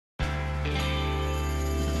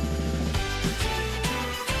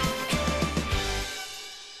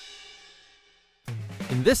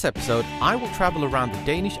In this episode, I will travel around the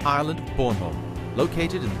Danish island of Bornholm,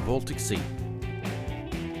 located in the Baltic Sea.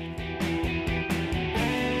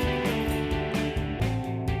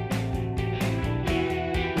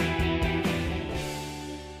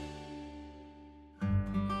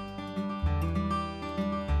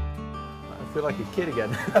 I feel like a kid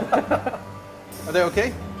again. Are they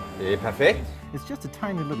okay? Yeah, perfect. It's just a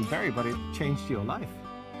tiny little berry, but it changed your life.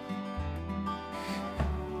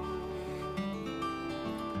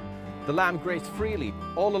 The lamb graze freely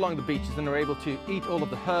all along the beaches and are able to eat all of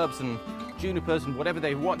the herbs and junipers and whatever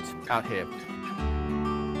they want out here.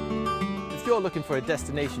 If you're looking for a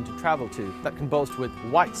destination to travel to that can boast with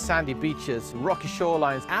white sandy beaches, rocky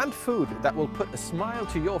shorelines and food that will put a smile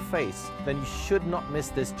to your face, then you should not miss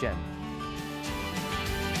this gem.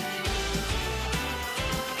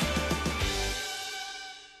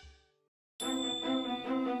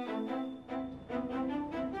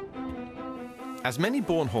 As many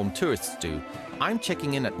Bornholm tourists do, I'm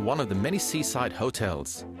checking in at one of the many seaside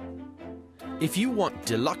hotels. If you want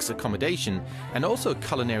deluxe accommodation and also a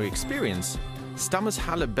culinary experience,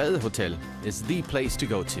 Stammershalle Badehotel is the place to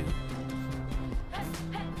go to.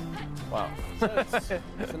 Wow.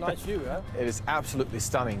 It's a nice view, huh? It is absolutely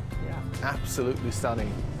stunning. Yeah. Absolutely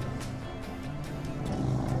stunning.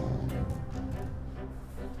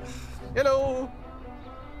 Hello!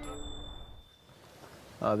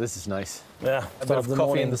 Oh, this is nice. Yeah. A bit of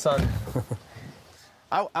coffee in the sun.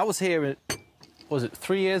 I was here, was it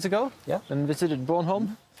 3 years ago? Yeah. And visited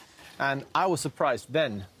Bornholm. And I was surprised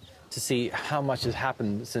then to see how much has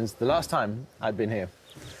happened since the last time I'd been here.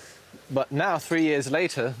 But now, 3 years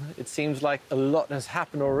later, it seems like a lot has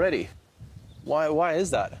happened already. Why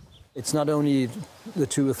is that? It's not only the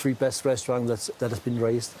 2 or 3 best restaurants that has been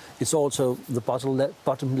raised, it's also the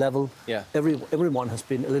bottom level. Yeah. Everyone has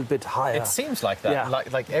been a little bit higher. It seems like that. Yeah.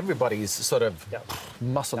 Like everybody's sort of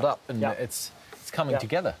muscled up and it's coming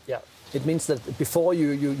together. Yeah. It means that before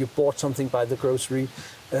you bought something by the grocery,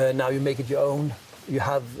 now you make it your own. You're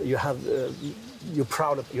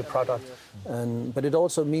proud of your product. But it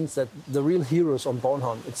also means that the real heroes on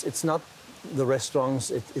Bornholm, it's not the restaurants,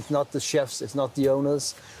 it's not the chefs, it's not the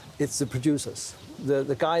owners, it's the producers.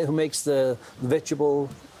 The guy who makes the vegetable,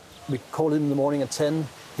 we call him in the morning at 10,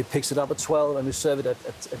 he picks it up at 12 and we serve it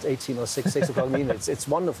at 18 or 6 o'clock in the evening. It's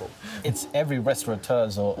wonderful. It's every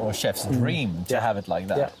restaurateur's or chef's dream to have it like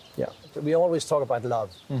that. Yeah. We always talk about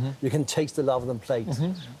love. You can taste the love on the plate.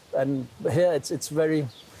 And here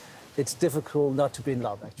it's difficult not to be in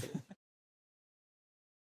love, actually.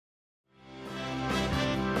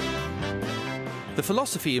 The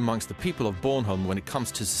philosophy amongst the people of Bornholm when it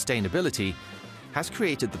comes to sustainability has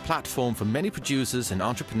created the platform for many producers and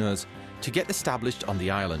entrepreneurs to get established on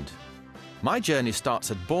the island. My journey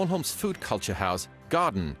starts at Bornholm's food culture house,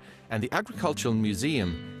 Garden, and the agricultural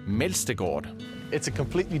museum, Melstegård. It's a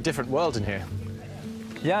completely different world in here.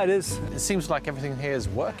 Yeah, it is. It seems like everything here is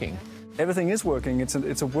working. Everything is working.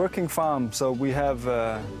 It's a working farm, so we have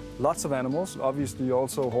lots of animals, obviously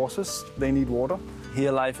also horses. They need water.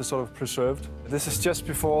 Here life is sort of preserved. This is just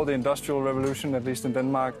before the Industrial Revolution, at least in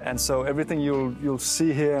Denmark, and so everything you'll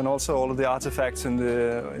see here, and also all of the artifacts in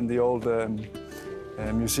the old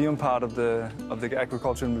museum part of the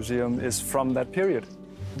agricultural museum, is from that period.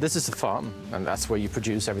 This is a farm, and that's where you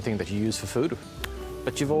produce everything that you use for food.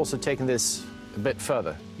 But you've also taken this a bit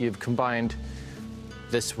further. You've combined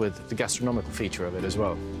this with the gastronomical feature of it as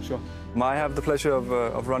well. Sure. I have the pleasure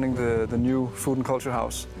of running the new Food and Culture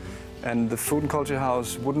House. And the Food and Culture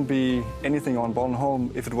House wouldn't be anything on Bornholm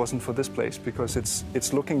if it wasn't for this place, because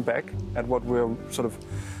it's looking back at what we're sort of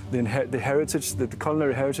the heritage, the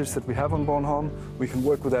culinary heritage that we have on Bornholm. We can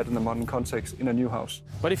work with that in the modern context in a new house.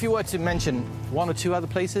 But if you were to mention 1 or 2 other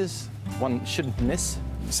places one shouldn't miss?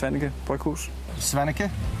 Svanike Bryghus. Svanike,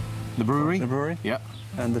 the brewery. The brewery. Yeah.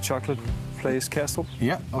 And the chocolate place Kastrup.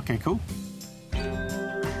 Yeah. Okay. Cool.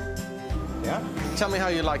 Yeah. Tell me how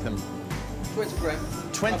you like them. 20 grams.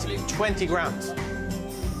 20 grams.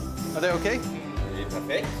 Are they okay? Yeah,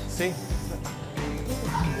 perfect. See?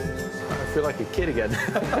 I feel like a kid again.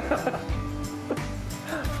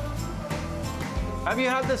 Have you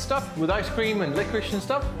had this stuff with ice cream and licorice and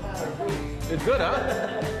stuff? It's good,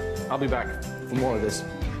 huh? I'll be back for more of this.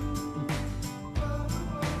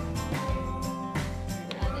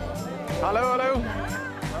 Hello, hello.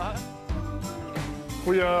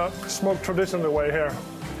 We smoke traditional way here,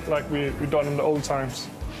 like we done in the old times.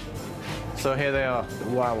 So here they are.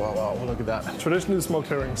 Wow, wow, wow, look at that. Traditionally smoked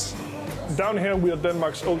herrings. Down here we are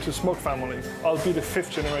Denmark's oldest smoke family. I'll be the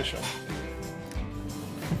 5th generation.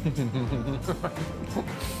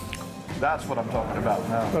 That's what I'm talking about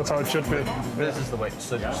now. That's how it should be. This is the way it's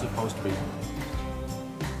supposed to be.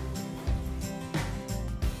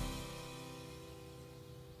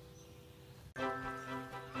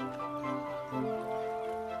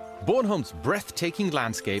 Bornholm's breathtaking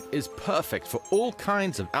landscape is perfect for all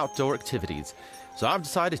kinds of outdoor activities, so I've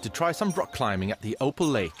decided to try some rock climbing at the Opal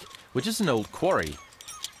Lake, which is an old quarry.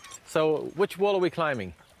 So, which wall are we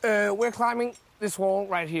climbing? We're climbing this wall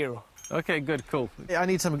right here. Okay, good, cool. I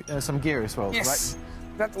need some gear as well, Yes,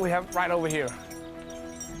 right? that we have right over here.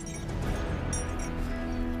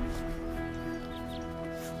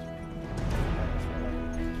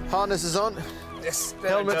 Harness is on. Yes,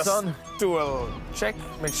 Helmet's just on. Do a check,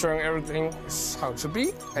 make sure everything is how it should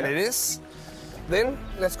be, and it is. Then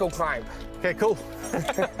let's go climb. Okay, cool.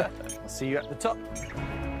 I'll see you at the top.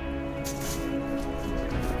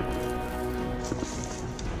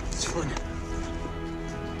 It's fun.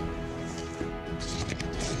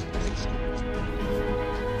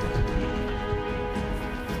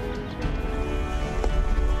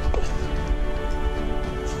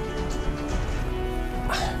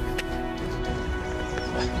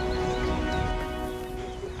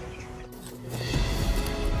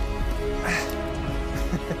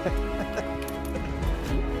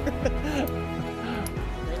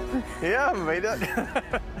 Yeah, I made it.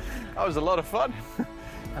 That was a lot of fun.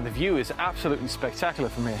 And the view is absolutely spectacular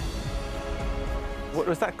from here. What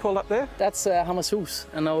was that called up there? That's Hammershus,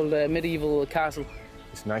 an old medieval castle.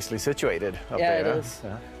 It's nicely situated up Yeah, there. it is.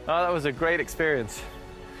 Yeah. Oh, that was a great experience.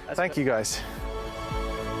 Thank you, guys.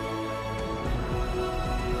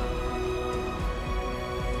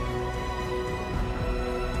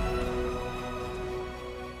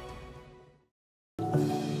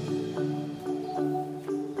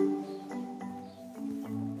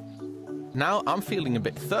 Now I'm feeling a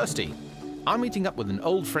bit thirsty. I'm meeting up with an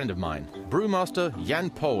old friend of mine, brewmaster Jan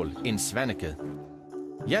Paul in Svaneke.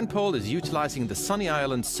 Jan Paul is utilizing the sunny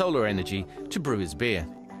island's solar energy to brew his beer.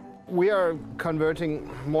 We are converting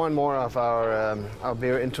more and more of our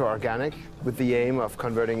beer into organic with the aim of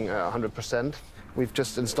converting 100%. We've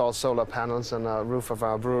just installed solar panels on the roof of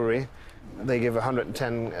our brewery. They give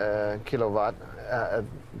 110 kilowatt.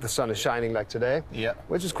 The sun is shining like today,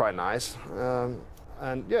 which is quite nice.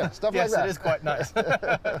 And yeah, stuff like that. Yes, it is quite nice.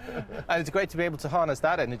 And it's great to be able to harness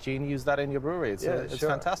that energy and use that in your brewery. It's sure.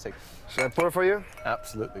 fantastic. Should I pour for you?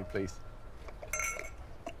 Absolutely, please.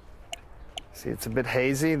 See, it's a bit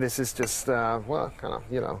hazy. This is just, well, kind of,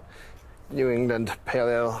 you know, New England Pale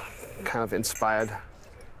Ale kind of inspired.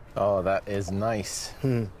 Oh, that is nice.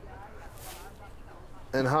 And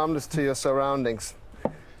harmless to your surroundings.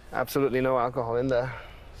 Absolutely no alcohol in there.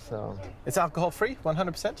 So it's alcohol-free,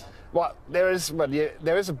 100%? Well, there is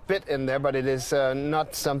a bit in there, but it is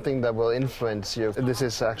not something that will influence you. This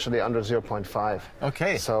is actually under 0.5.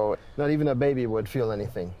 Okay. So not even a baby would feel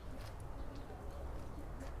anything.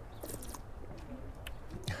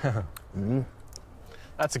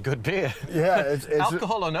 That's a good beer. Yeah, it's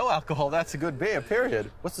alcohol or no alcohol, that's a good beer,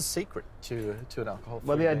 period. What's the secret to an alcohol-free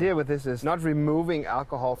Well, the beer? idea with this is not removing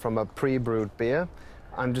alcohol from a pre-brewed beer.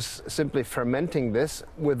 I'm just simply fermenting this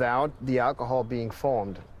without the alcohol being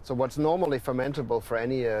formed. So what's normally fermentable for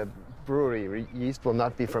any brewery yeast will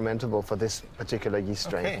not be fermentable for this particular yeast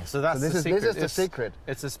strain. Okay, so that's the secret. This is the secret.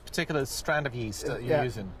 It's this particular strand of yeast that you're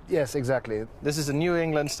using. Yes, exactly. This is a New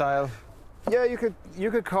England style. Yeah,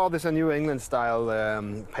 you could call this a New England style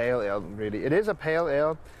pale ale. Really, it is a pale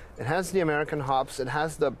ale. It has the American hops. It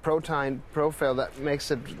has the protein profile that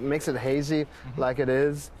makes it hazy, like it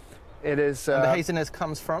is. It is. And the haziness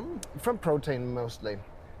comes from? From protein mostly.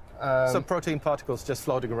 So protein particles just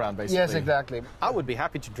floating around, basically. Yes, exactly. I would be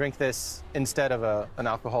happy to drink this instead of an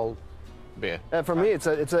alcohol beer. For me, it's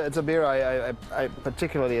a beer I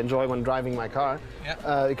particularly enjoy when driving my car,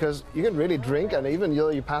 because you can really drink, and even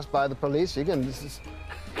you pass by the police, you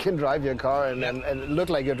can drive your car and look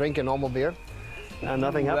like you're drinking normal beer, and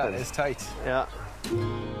nothing happens. That is tight. Yeah.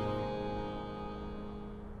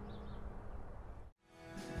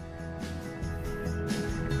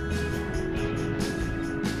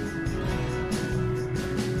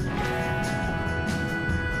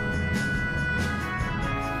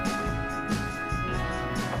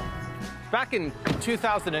 Back in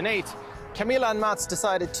 2008, Camilla and Mats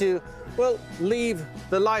decided to, well, leave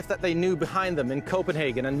the life that they knew behind them in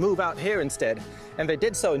Copenhagen and move out here instead. And they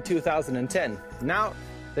did so in 2010. Now,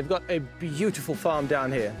 they've got a beautiful farm down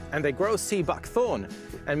here, and they grow sea buckthorn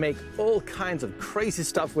and make all kinds of crazy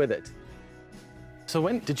stuff with it. So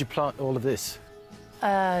when did you plant all of this?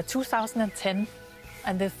 2010.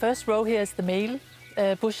 And the first row here is the male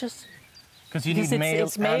bushes. Because you need male,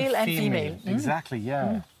 it's male and female. Exactly,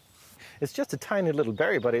 yeah. It's just a tiny little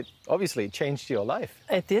berry, but it obviously changed your life.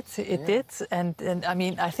 It did, it did. And I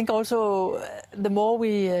mean, I think also the more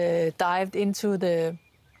we dived into the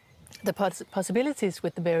possibilities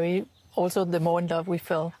with the berry, also the more in love we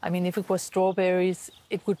fell. I mean, if it was strawberries,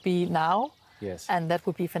 it would be now, Yes. and that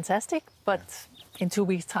would be fantastic. But in 2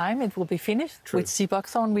 weeks' time, it will be finished. True. With sea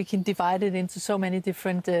buckthorn, we can divide it into so many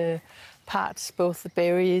different parts, both the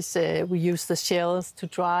berries, we use the shells to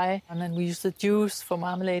dry, and then we use the juice for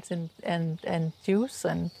marmalades and juice,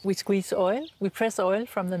 and we squeeze oil. We press oil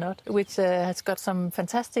from the nut, which has got some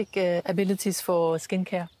fantastic abilities for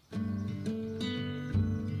skincare.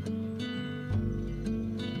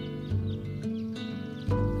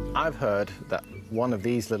 I've heard that one of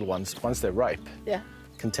these little ones, once they're ripe, Yeah,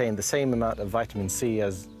 contain the same amount of vitamin C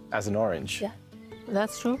as an orange. yeah,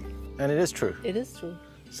 that's true. And it is true. It is true.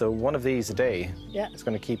 So one of these a day Yeah. is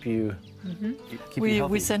going to keep you, keep you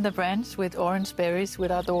healthy. We send a branch with orange berries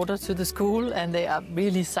with our daughter to the school, and they are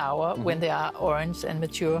really sour when they are orange and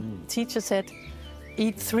mature. Teacher said,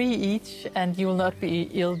 eat 3 each and you will not be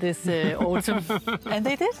ill this autumn. And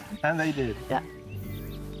they did. And they did. Yeah.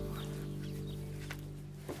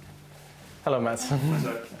 Hello, Matt.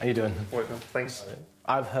 How you doing? Welcome. Thanks.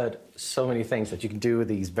 I've heard so many things that you can do with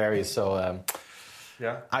these berries, so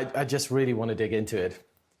Yeah. I just really want to dig into it.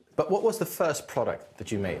 But what was the first product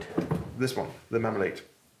that you made? This one, the marmalade.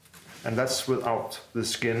 And that's without the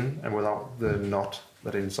skin and without the nut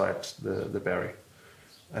that inside the berry.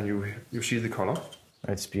 And you see the color.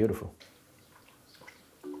 It's beautiful.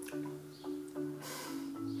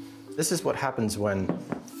 This is what happens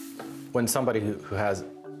when somebody who has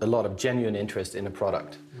a lot of genuine interest in a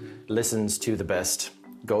product listens to the best,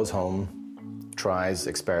 goes home, tries,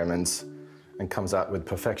 experiments, and comes out with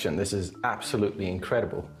perfection. This is absolutely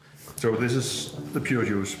incredible. So this is the pure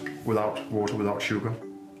juice, without water, without sugar.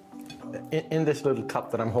 In this little cup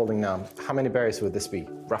that I'm holding now, how many berries would this be,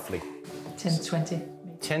 roughly? 10 to 20.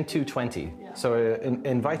 10 to 20. Yeah. So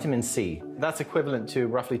in vitamin C, that's equivalent to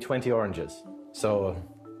roughly 20 oranges. So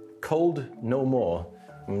cold, no more.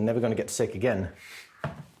 I'm never going to get sick again.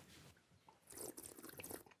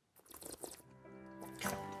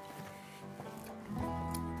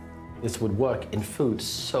 This would work in food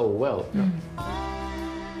so well.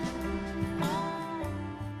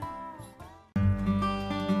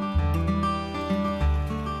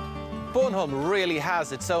 Bornholm really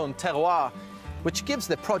has its own terroir, which gives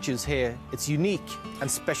the produce here its unique and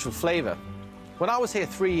special flavour. When I was here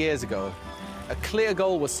 3 years ago, a clear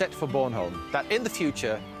goal was set for Bornholm, that in the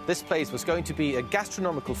future, this place was going to be a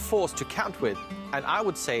gastronomical force to count with. And I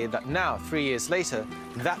would say that now, 3 years later,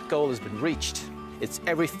 that goal has been reached. It's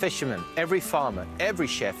every fisherman, every farmer, every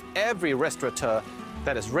chef, every restaurateur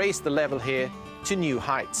that has raised the level here to new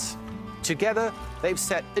heights. Together, they've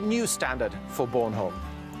set a new standard for Bornholm.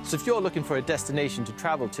 So if you're looking for a destination to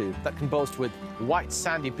travel to that can boast with white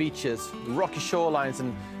sandy beaches, rocky shorelines,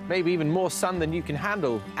 and maybe even more sun than you can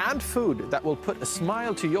handle, and food that will put a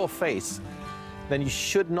smile to your face, then you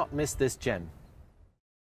should not miss this gem.